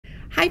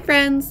Hi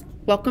friends,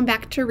 welcome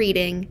back to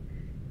reading.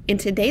 In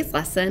today's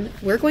lesson,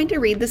 we're going to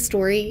read the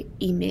story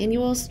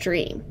Emmanuel's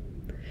Dream.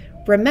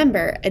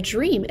 Remember, a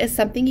dream is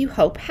something you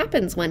hope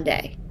happens one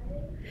day.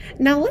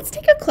 Now let's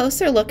take a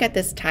closer look at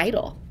this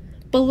title.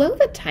 Below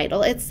the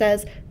title, it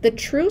says, The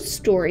True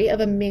Story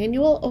of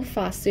Emmanuel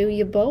Ofosu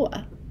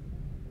Yeboah.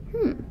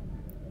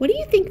 What do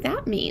you think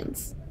that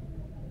means?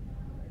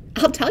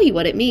 I'll tell you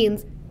what it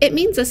means. It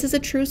means this is a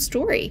true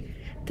story.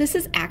 This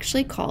is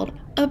actually called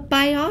a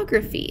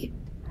biography.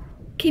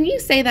 Can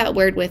you say that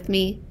word with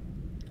me?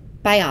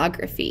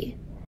 Biography.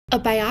 A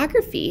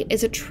biography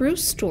is a true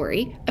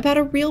story about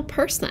a real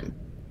person.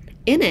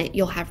 In it,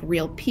 you'll have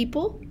real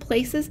people,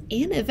 places,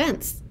 and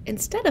events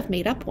instead of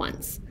made-up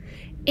ones.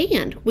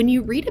 And when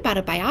you read about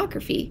a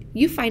biography,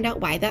 you find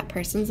out why that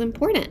person's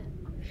important.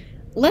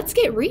 Let's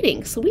get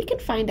reading so we can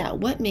find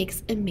out what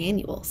makes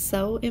Emmanuel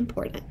so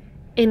important.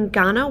 In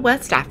Ghana,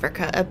 West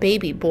Africa, a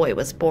baby boy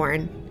was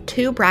born.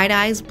 2 bright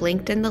eyes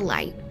blinked in the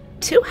light.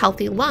 2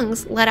 healthy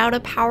lungs let out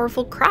a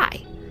powerful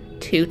cry.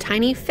 2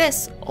 tiny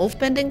fists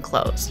opened and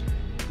closed.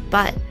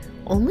 But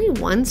only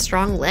 1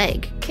 strong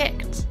leg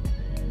kicked.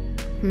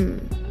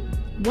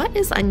 What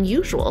is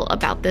unusual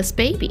about this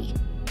baby?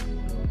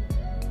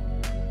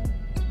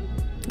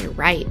 You're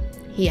right,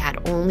 he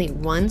had only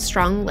 1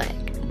 strong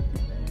leg.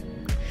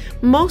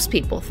 Most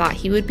people thought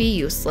he would be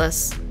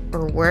useless,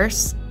 or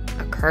worse,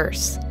 a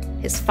curse.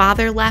 His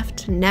father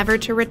left, never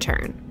to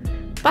return.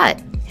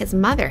 But his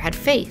mother had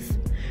faith.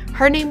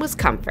 Her name was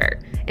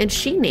Comfort, and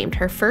she named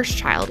her first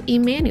child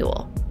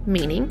Emmanuel,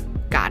 meaning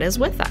God is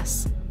with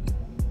us.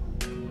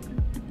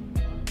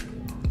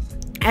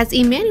 As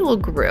Emmanuel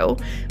grew,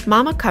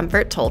 Mama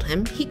Comfort told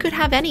him he could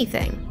have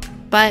anything,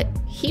 but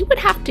he would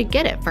have to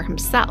get it for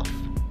himself.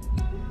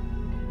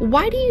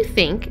 Why do you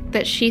think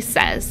that she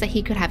says that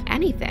he could have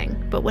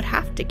anything, but would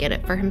have to get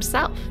it for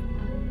himself?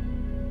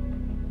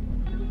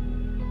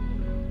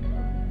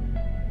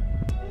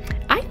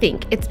 I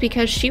think it's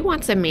because she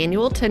wants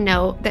Emmanuel to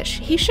know that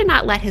he should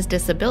not let his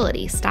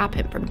disability stop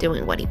him from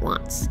doing what he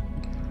wants.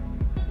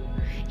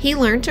 He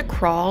learned to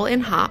crawl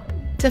and hop,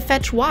 to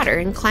fetch water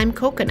and climb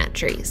coconut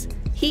trees.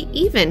 He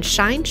even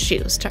shined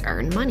shoes to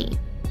earn money.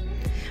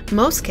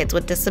 Most kids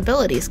with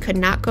disabilities could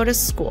not go to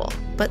school,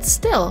 but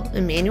still,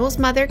 Emmanuel's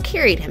mother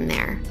carried him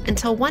there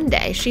until one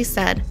day she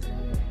said,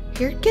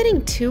 "You're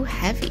getting too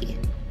heavy."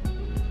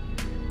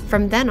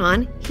 From then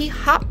on, he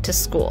hopped to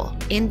school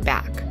and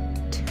back,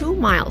 2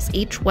 miles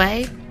each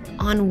way,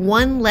 on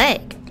 1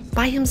 leg,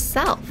 by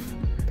himself.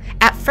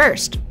 At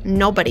first,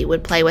 nobody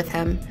would play with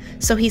him,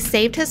 so he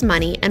saved his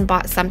money and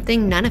bought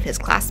something none of his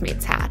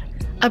classmates had,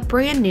 a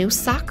brand new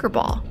soccer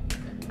ball.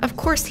 Of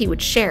course he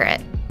would share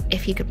it,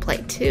 if he could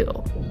play too,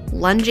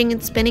 lunging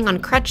and spinning on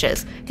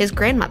crutches his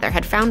grandmother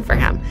had found for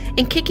him,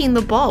 and kicking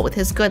the ball with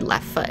his good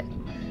left foot.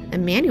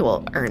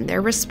 Emmanuel earned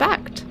their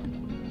respect.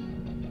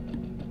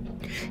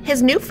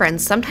 His new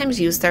friends sometimes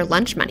used their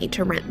lunch money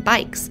to rent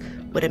bikes.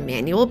 Would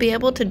Emmanuel be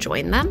able to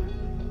join them?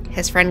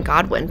 His friend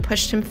Godwin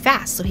pushed him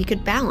fast so he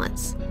could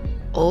balance.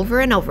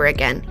 Over and over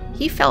again,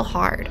 he fell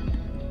hard.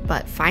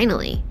 But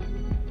finally,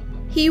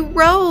 he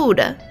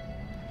rode!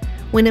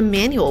 When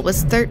Emmanuel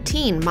was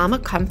 13, Mama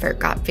Comfort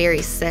got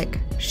very sick.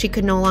 She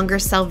could no longer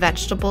sell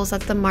vegetables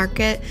at the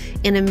market,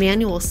 and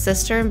Emmanuel's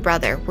sister and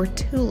brother were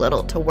too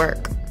little to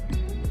work.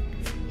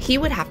 He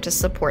would have to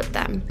support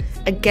them.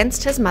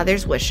 Against his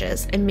mother's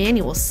wishes,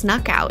 Emmanuel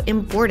snuck out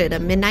and boarded a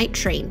midnight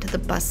train to the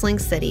bustling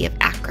city of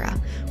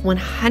Accra,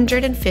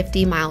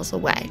 150 miles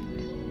away,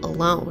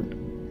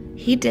 alone.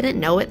 He didn't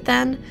know it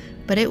then,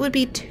 but it would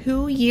be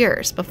 2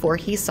 years before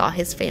he saw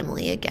his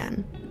family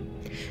again.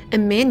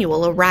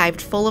 Emmanuel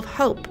arrived full of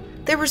hope.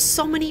 There were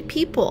so many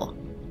people,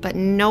 but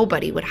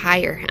nobody would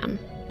hire him.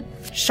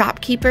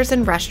 Shopkeepers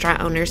and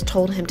restaurant owners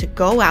told him to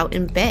go out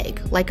and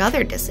beg like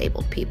other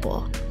disabled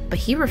people, but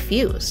he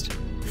refused.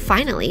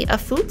 Finally, a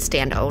food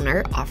stand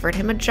owner offered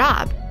him a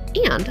job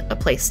and a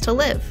place to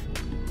live.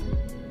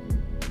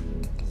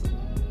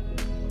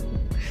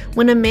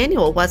 When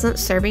Emmanuel wasn't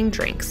serving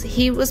drinks,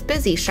 he was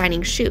busy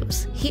shining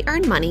shoes. He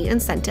earned money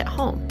and sent it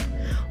home.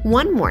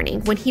 One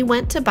morning, when he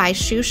went to buy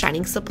shoe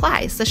shining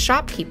supplies, the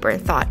shopkeeper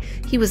thought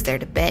he was there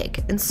to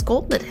beg and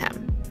scolded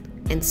him.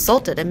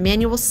 Insulted,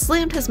 Emmanuel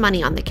slammed his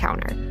money on the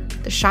counter.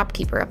 The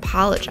shopkeeper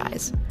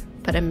apologized,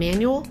 but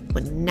Emmanuel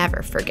would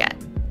never forget.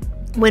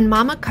 When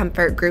Mama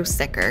Comfort grew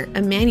sicker,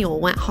 Emmanuel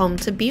went home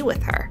to be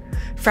with her.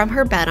 From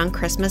her bed on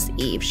Christmas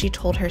Eve, she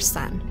told her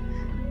son,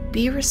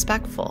 "Be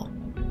respectful.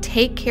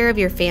 Take care of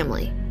your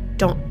family.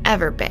 Don't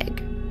ever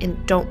beg, and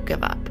don't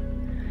give up."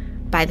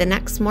 By the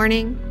next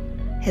morning,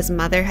 his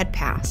mother had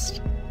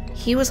passed.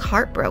 He was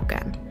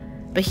heartbroken,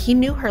 but he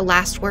knew her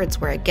last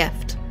words were a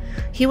gift.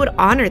 He would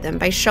honor them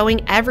by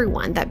showing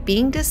everyone that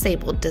being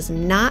disabled does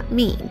not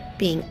mean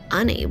being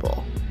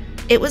unable.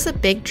 It was a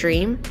big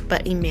dream,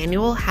 but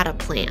Emmanuel had a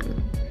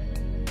plan.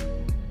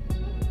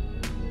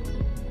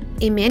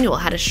 Emmanuel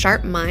had a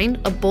sharp mind,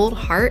 a bold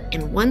heart,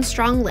 and 1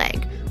 strong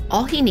leg.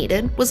 All he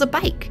needed was a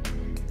bike.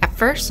 At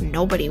first,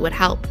 nobody would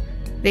help.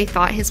 They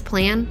thought his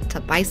plan to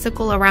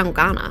bicycle around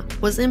Ghana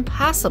was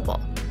impossible.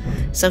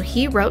 So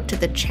he wrote to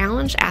the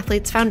Challenged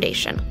Athletes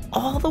Foundation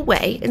all the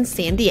way in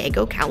San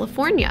Diego,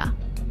 California.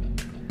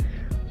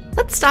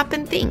 Let's stop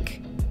and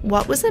think.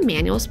 What was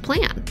Emmanuel's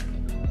plan?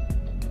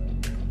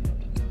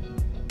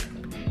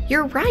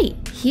 You're right,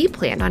 he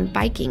planned on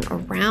biking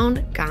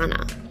around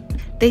Ghana.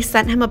 They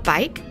sent him a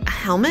bike, a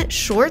helmet,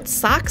 shorts,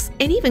 socks,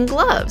 and even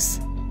gloves.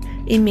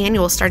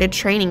 Emmanuel started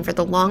training for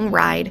the long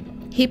ride.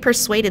 He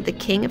persuaded the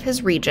king of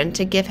his region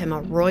to give him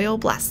a royal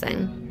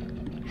blessing.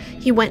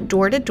 He went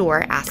door to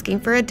door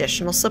asking for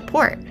additional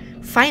support.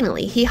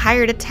 Finally, he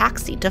hired a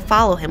taxi to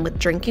follow him with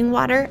drinking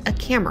water, a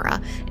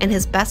camera, and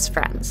his best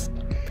friends.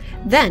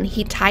 Then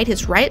he tied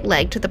his right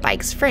leg to the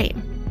bike's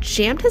frame,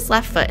 jammed his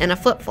left foot in a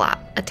flip-flop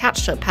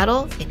attached to a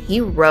pedal, and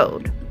he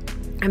rode.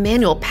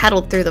 Emmanuel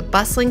pedaled through the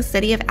bustling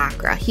city of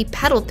Accra. He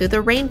pedaled through the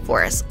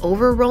rainforest,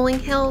 over rolling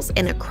hills,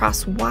 and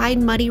across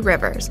wide, muddy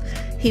rivers.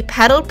 He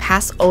pedaled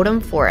past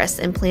Odum forests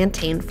and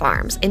plantain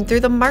farms, and through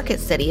the market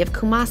city of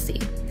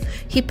Kumasi.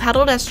 He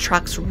pedaled as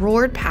trucks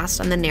roared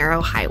past on the narrow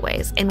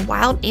highways, and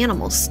wild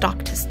animals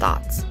stalked his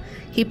thoughts.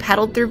 He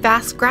pedaled through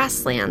vast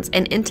grasslands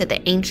and into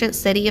the ancient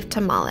city of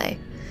Tamale.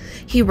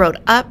 He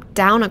rode up,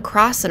 down,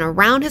 across, and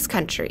around his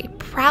country,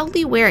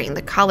 proudly wearing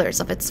the colors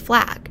of its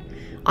flag,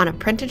 on a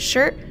printed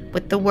shirt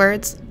with the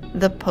words,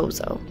 "The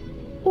Pozo,"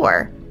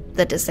 or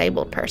the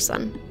disabled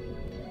person.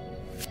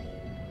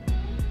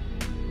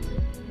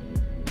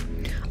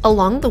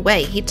 Along the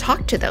way, he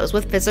talked to those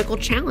with physical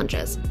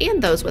challenges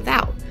and those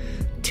without,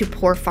 to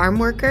poor farm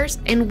workers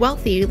and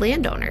wealthy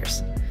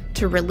landowners,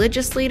 to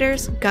religious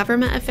leaders,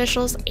 government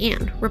officials,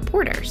 and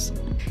reporters.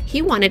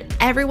 He wanted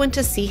everyone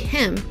to see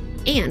him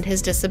and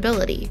his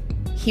disability.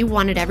 He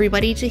wanted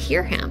everybody to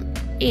hear him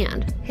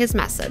and his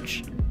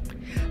message.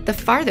 The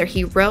farther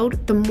he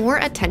rode, the more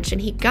attention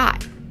he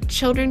got.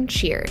 Children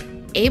cheered.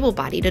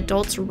 Able-bodied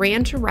adults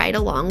ran to ride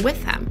along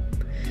with him.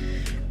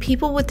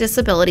 People with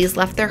disabilities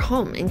left their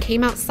home and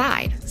came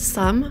outside,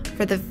 some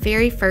for the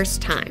very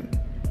first time.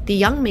 The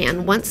young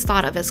man once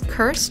thought of as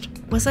cursed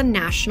was a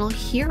national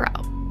hero.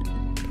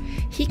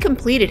 He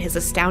completed his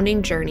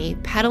astounding journey,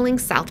 pedaling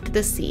south to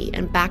the sea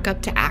and back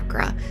up to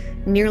Accra,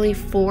 nearly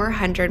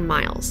 400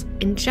 miles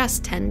in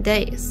just 10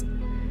 days.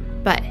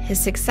 But his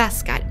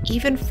success got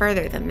even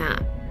further than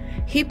that.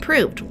 He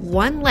proved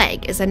one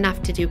leg is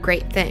enough to do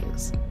great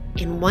things,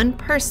 and one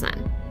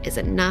person is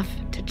enough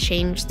to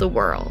change the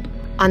world.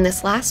 On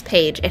this last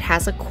page, it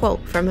has a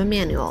quote from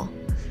Emmanuel.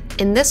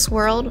 In this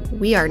world,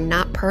 we are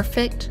not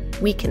perfect.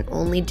 We can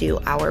only do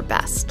our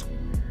best.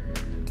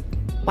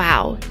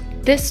 Wow,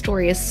 this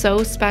story is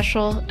so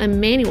special.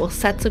 Emmanuel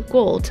sets a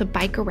goal to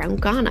bike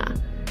around Ghana,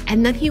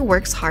 and then he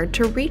works hard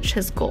to reach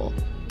his goal.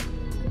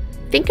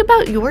 Think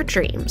about your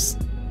dreams.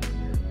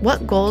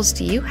 What goals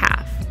do you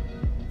have?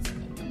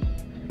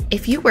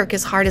 If you work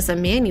as hard as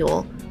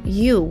Emmanuel,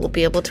 you will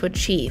be able to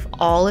achieve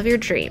all of your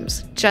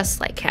dreams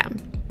just like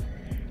him.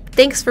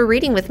 Thanks for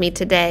reading with me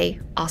today.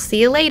 I'll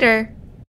see you later.